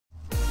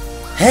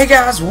Hey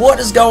guys, what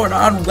is going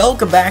on?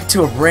 Welcome back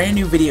to a brand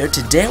new video.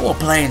 Today we're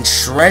playing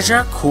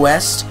Treasure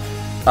Quest,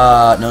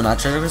 no, not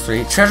Treasure Quest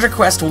 3, Treasure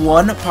Quest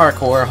 1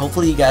 Parkour.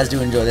 Hopefully you guys do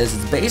enjoy this.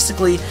 It's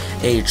basically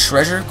a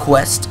Treasure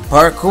Quest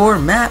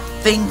parkour map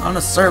thing on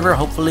a server.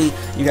 Hopefully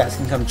you guys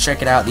can come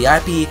check it out. The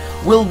IP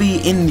will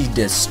be in the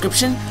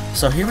description.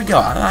 So here we go.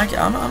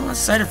 I'm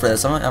excited for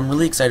this. I'm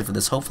really excited for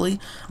this. Hopefully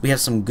we have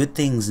some good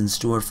things in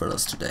store for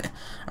us today.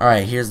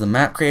 Alright, here's the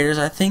map creators,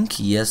 I think.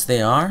 Yes,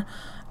 they are.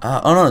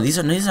 Oh no, these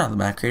are not the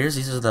map creators.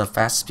 These are the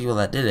fastest people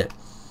that did it.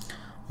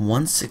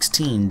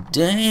 116.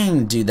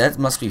 Dang, dude, that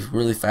must be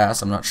really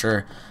fast. I'm not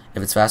sure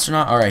if it's fast or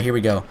not. Alright, here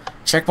we go.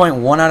 Checkpoint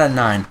 1 out of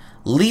 9.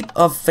 Leap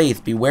of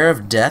faith. Beware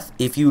of death.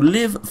 If you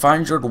live,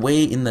 find your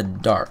way in the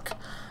dark.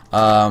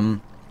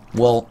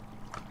 Well,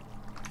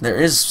 there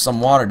is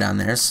some water down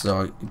there,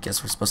 so I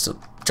guess we're supposed to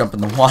jump in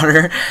the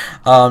water.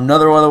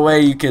 Another other way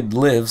you could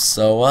live.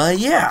 So,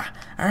 yeah.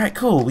 Alright,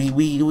 cool.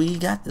 We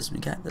got this. We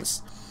got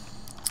this.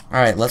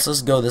 Alright, let's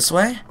just go this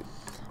way.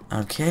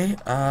 Okay,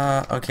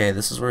 okay,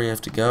 this is where you have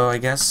to go, I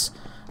guess.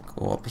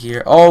 Go up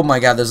here. Oh my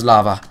god, there's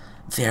lava.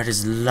 There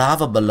is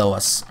lava below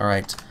us.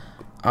 Alright.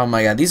 Oh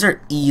my god, these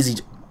are easy.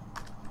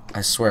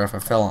 I swear, if I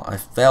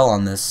fell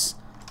on this,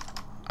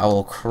 I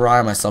will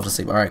cry myself to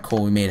sleep. Alright,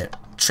 cool, we made it.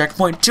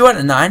 Checkpoint 2 out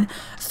of 9.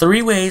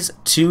 3 ways,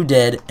 2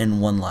 dead,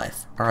 and 1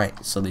 life.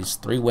 Alright, so these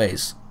 3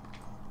 ways.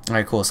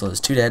 Alright, cool, so there's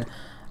 2 dead.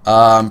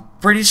 I'm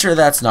pretty sure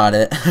that's not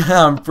it.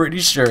 I'm pretty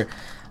sure.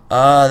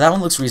 That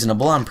one looks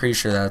reasonable. I'm pretty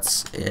sure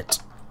that's it.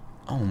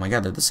 Oh my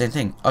god, they're the same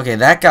thing. Okay,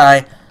 that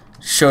guy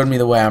showed me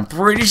the way. I'm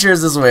pretty sure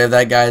it's this way.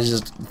 That guy's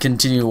just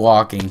continue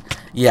walking.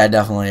 Yeah,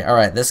 definitely.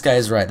 Alright, this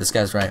guy's right. This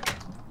guy's right.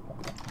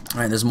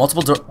 Alright, there's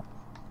multiple doors.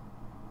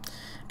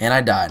 And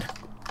I died.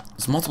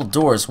 There's multiple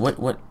doors. What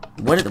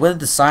did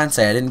the sign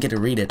say? I didn't get to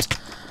read it.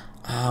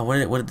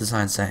 What did the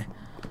sign say?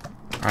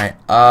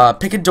 Alright,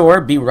 pick a door,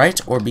 be right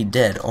or be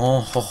dead. Oh,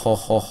 ho, ho,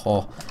 ho,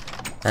 ho.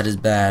 That is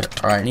bad.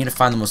 Alright, I need to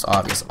find the most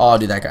obvious. Oh,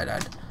 dude, that guy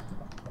died.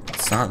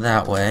 It's not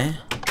that way.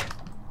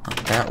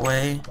 Not that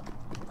way.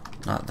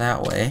 Not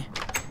that way.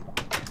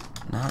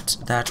 Not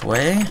that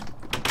way.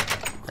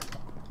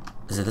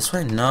 Is it this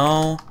way?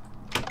 No.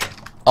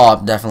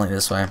 Oh, definitely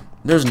this way.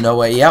 There's no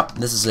way. Yep,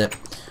 this is it.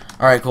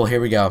 Alright, cool.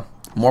 Here we go.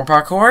 More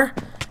parkour?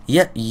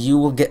 Yep, you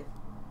will get...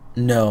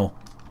 No.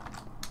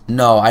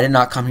 No, I did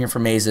not come here for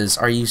mazes.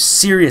 Are you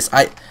serious?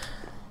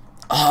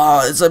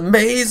 Oh, it's a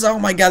maze. Oh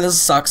my god, this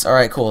sucks.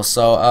 Alright, cool.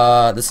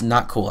 So, this is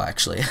not cool,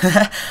 actually.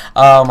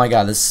 Oh my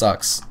god, this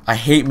sucks. I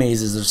hate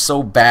mazes. They're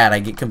so bad. I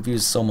get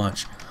confused so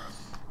much.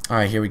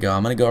 Alright, here we go.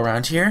 I'm gonna go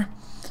around here.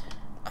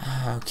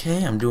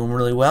 Okay, I'm doing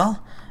really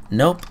well.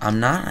 Nope, I'm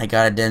not. I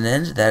got a dead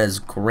end. That is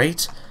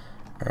great.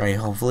 Alright,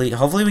 hopefully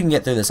we can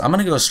get through this. I'm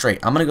gonna go straight.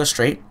 I'm gonna go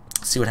straight.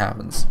 See what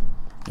happens.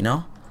 You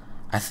know?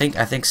 I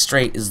think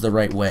straight is the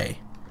right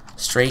way.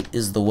 Straight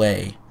is the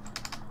way.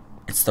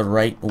 It's the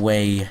right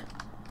way.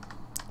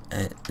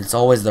 It's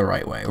always the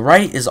right way.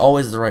 Right is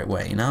always the right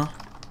way, you know?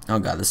 Oh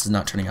god, this is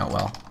not turning out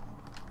well.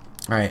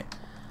 Alright.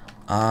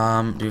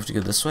 Do we have to go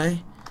this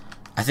way?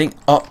 I think...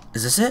 Oh,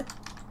 is this it?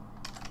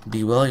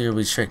 Be well, you'll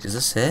be tricked. Is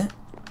this it?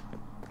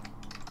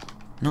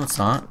 No, it's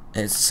not.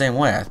 It's the same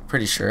way, I'm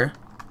pretty sure.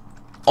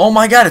 Oh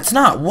my god, it's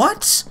not!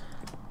 What?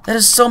 That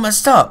is so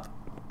messed up.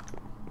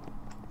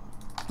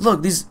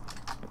 Look, these...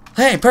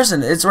 Hey,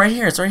 person, it's right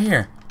here, it's right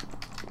here.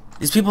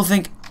 These people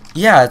think...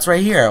 Yeah, it's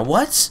right here.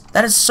 What?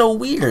 That is so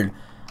weird.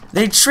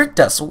 They tricked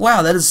us.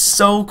 Wow, that is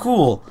so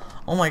cool.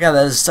 Oh my god,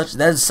 that is such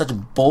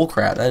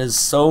bullcrap. That is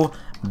so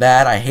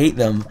bad. I hate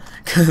them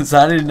because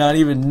I did not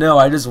even know.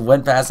 I just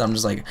went past. I'm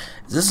just like,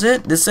 is this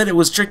it? This said it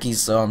was tricky,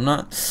 so I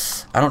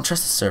don't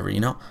trust the server. You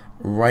know,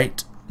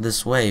 right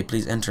this way.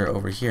 Please enter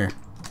over here.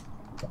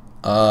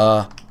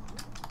 What?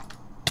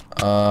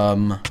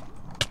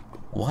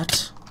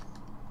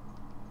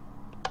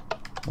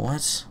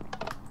 What?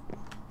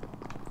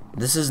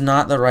 This is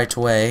not the right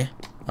way.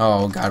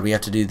 Oh god, we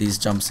have to do these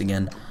jumps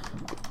again.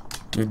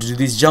 We have to do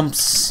these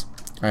jumps.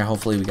 Alright,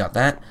 hopefully we got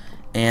that.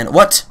 And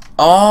what?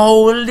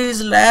 Oh, what are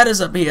these ladders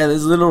up here?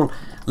 This little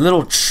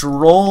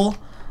troll.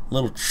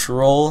 Little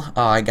troll.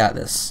 Oh, I got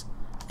this.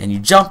 And you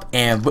jump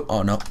and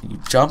oh no, you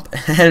jump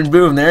and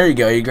boom, there you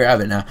go. You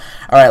grab it now.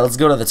 Alright, let's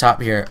go to the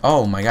top here.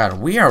 Oh my god,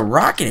 we are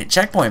rocking it.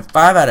 Checkpoint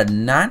 5 out of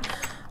 9.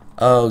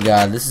 Oh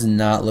god, this is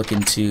not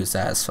looking too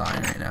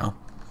satisfying right now.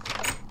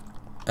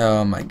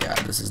 Oh my god,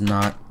 this is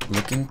not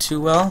looking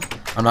too well.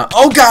 I'm not.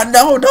 Oh god,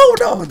 no, no,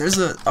 no. There's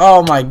a.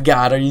 Oh my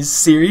god, are you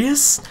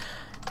serious?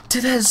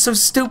 Dude, that is so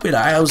stupid.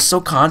 I was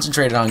so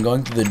concentrated on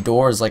going through the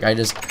doors, like I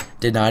just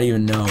did not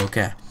even know.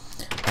 Okay.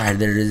 Alright,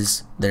 there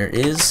is. There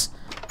is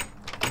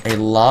a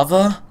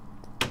lava.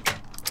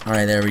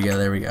 Alright, there we go.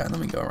 There we go. Let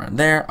me go around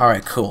there.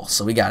 Alright, cool.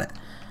 So we got it.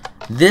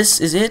 This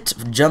is it.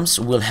 Jumps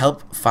will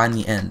help find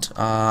the end.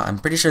 I'm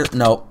pretty sure.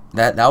 No,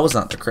 that was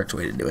not the correct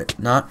way to do it.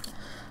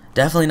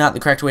 Definitely not the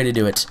correct way to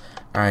do it.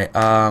 Alright,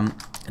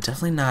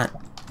 definitely not.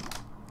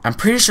 I'm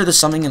pretty sure there's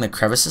something in the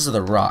crevices of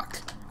the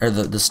rock, or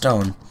the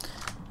stone,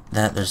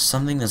 that there's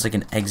something that's like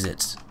an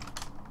exit.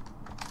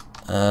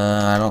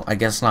 I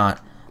guess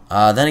not.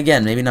 Then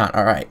again, maybe not.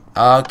 Alright.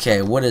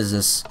 Okay, what is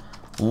this?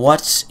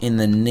 What in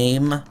the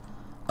name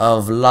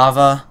of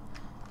lava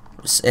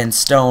and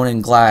stone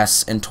and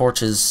glass and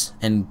torches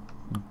and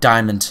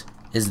diamond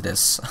is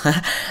this?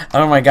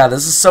 Oh my god,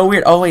 this is so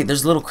weird. Oh wait,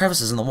 there's little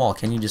crevices in the wall.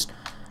 Can you just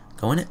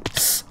go in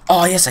it?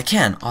 Oh yes, I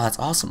can. Oh, that's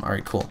awesome.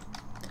 Alright, cool.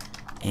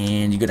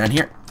 And you go down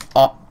here.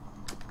 Oh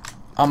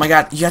my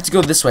god, you have to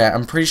go this way.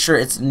 I'm pretty sure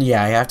it's,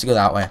 yeah, you have to go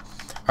that way.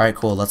 Alright,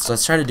 cool.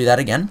 Let's try to do that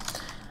again.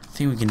 I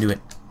think we can do it.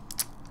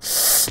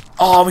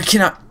 Oh, we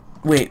cannot.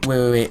 Wait.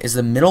 Is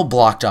the middle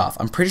blocked off?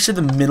 I'm pretty sure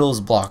the middle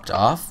is blocked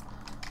off.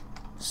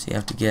 So you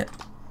have to get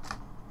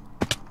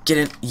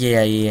in.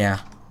 Yeah.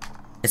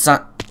 It's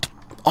not.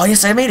 Oh,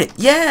 yes, I made it.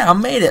 Yeah, I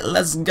made it.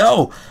 Let's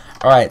go.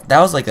 Alright, that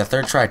was like the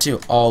third try, too.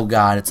 Oh,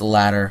 God, it's a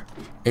ladder.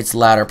 It's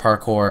ladder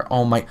parkour.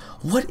 Oh, my.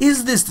 What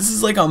is this? This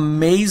is like a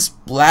maze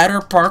ladder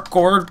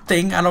parkour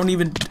thing. I don't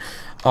even.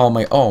 Oh,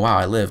 my. Oh, wow,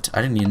 I lived.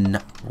 I didn't even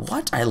know.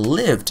 What? I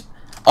lived.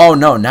 Oh,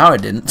 no, now I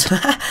didn't.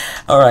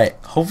 Alright,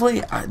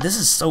 hopefully. This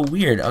is so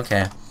weird.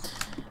 Okay.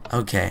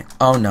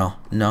 Oh,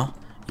 no.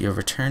 You have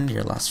returned to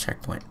your last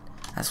checkpoint.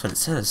 That's what it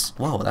says.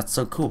 Whoa, that's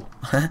so cool.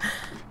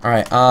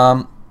 Alright,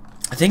 I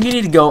think you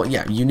need to go.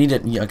 Yeah, you need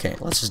it. Okay,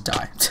 let's just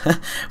die.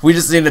 We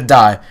just need to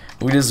die.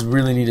 We just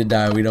really need to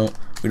die. We don't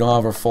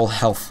have our full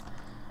health.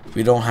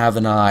 We don't have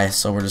an eye,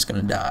 so we're just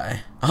gonna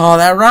die. Oh,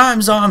 that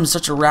rhymes. Oh, I'm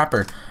such a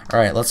rapper.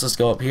 Alright, let's just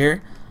go up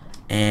here.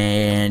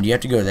 And you have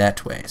to go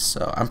that way.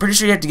 So I'm pretty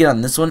sure you have to get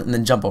on this one and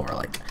then jump over.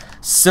 Like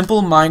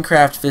simple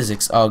Minecraft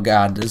physics. Oh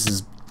god, this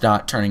is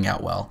not turning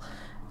out well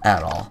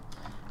at all.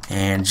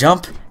 And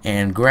jump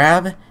and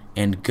grab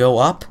and go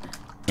up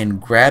and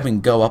grab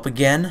and go up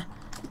again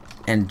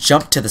and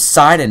jump to the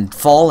side and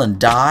fall and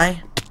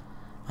die.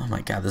 Oh my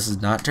god, this is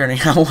not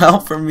turning out well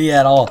for me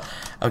at all.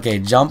 Okay,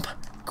 jump,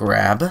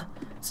 grab.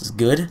 This is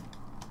good.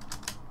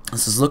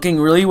 This is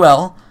looking really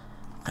well.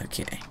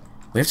 Okay.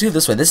 We have to go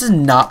this way. This is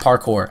not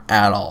parkour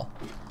at all.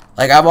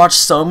 Like, I've watched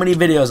so many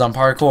videos on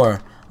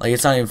parkour. Like,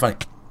 it's not even funny.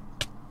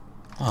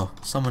 Oh,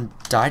 someone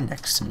died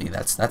next to me.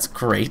 That's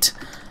great.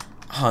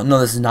 Oh, no,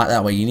 this is not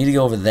that way. You need to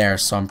go over there.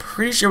 So I'm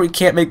pretty sure we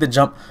can't make the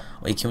jump.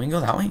 Wait, can we go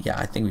that way? Yeah,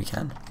 I think we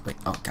can. Wait,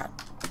 oh, God.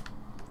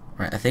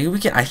 Alright, I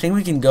think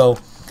we can go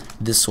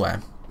this way.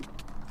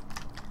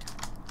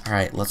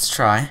 Alright, let's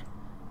try.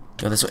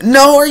 Go this way.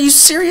 No, are you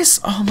serious?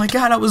 Oh, my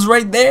God, I was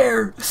right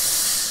there.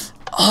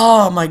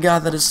 Oh my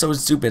god, that is so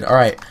stupid.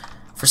 Alright,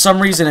 for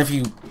some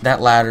reason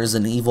that ladder is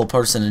an evil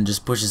person and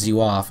just pushes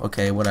you off.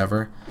 Okay,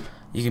 whatever.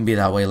 You can be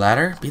that way,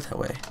 ladder. Be that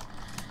way.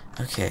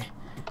 Okay,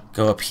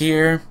 go up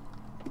here.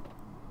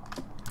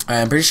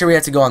 Alright, I'm pretty sure we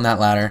have to go on that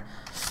ladder.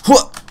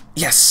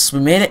 Yes, we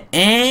made it,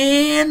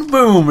 and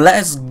boom,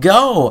 let's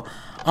go.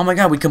 Oh my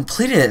god, we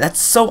completed it. That's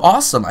so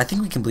awesome. I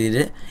think we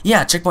completed it.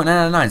 Yeah, checkpoint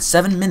 999,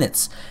 7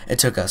 minutes it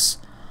took us.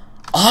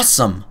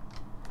 Awesome.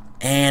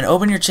 And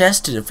open your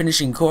chest to the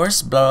finishing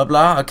course, blah,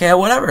 blah, blah. Okay,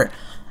 whatever.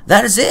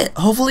 That is it.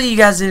 Hopefully you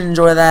guys did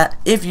enjoy that.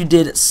 If you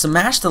did,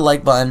 smash the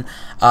like button.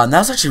 That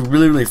was actually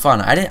really, really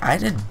fun. I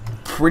did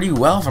pretty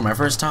well for my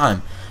first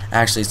time,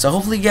 actually. So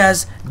hopefully you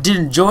guys did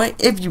enjoy.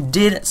 If you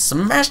did,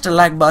 smash the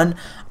like button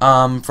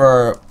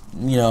for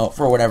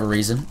whatever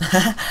reason.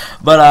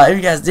 But if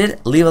you guys did,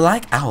 leave a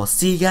like. I will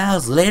see you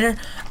guys later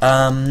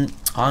on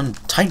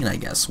Titan, I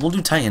guess. We'll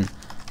do Titan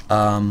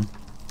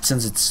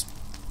since it's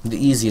the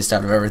easiest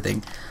out of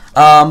everything.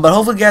 But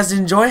hopefully you guys did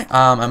enjoy.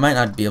 I might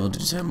not be able to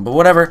do something, but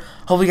whatever.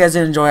 Hopefully you guys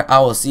did enjoy. I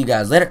will see you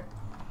guys later.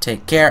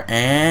 Take care,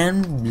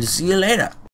 and see you later.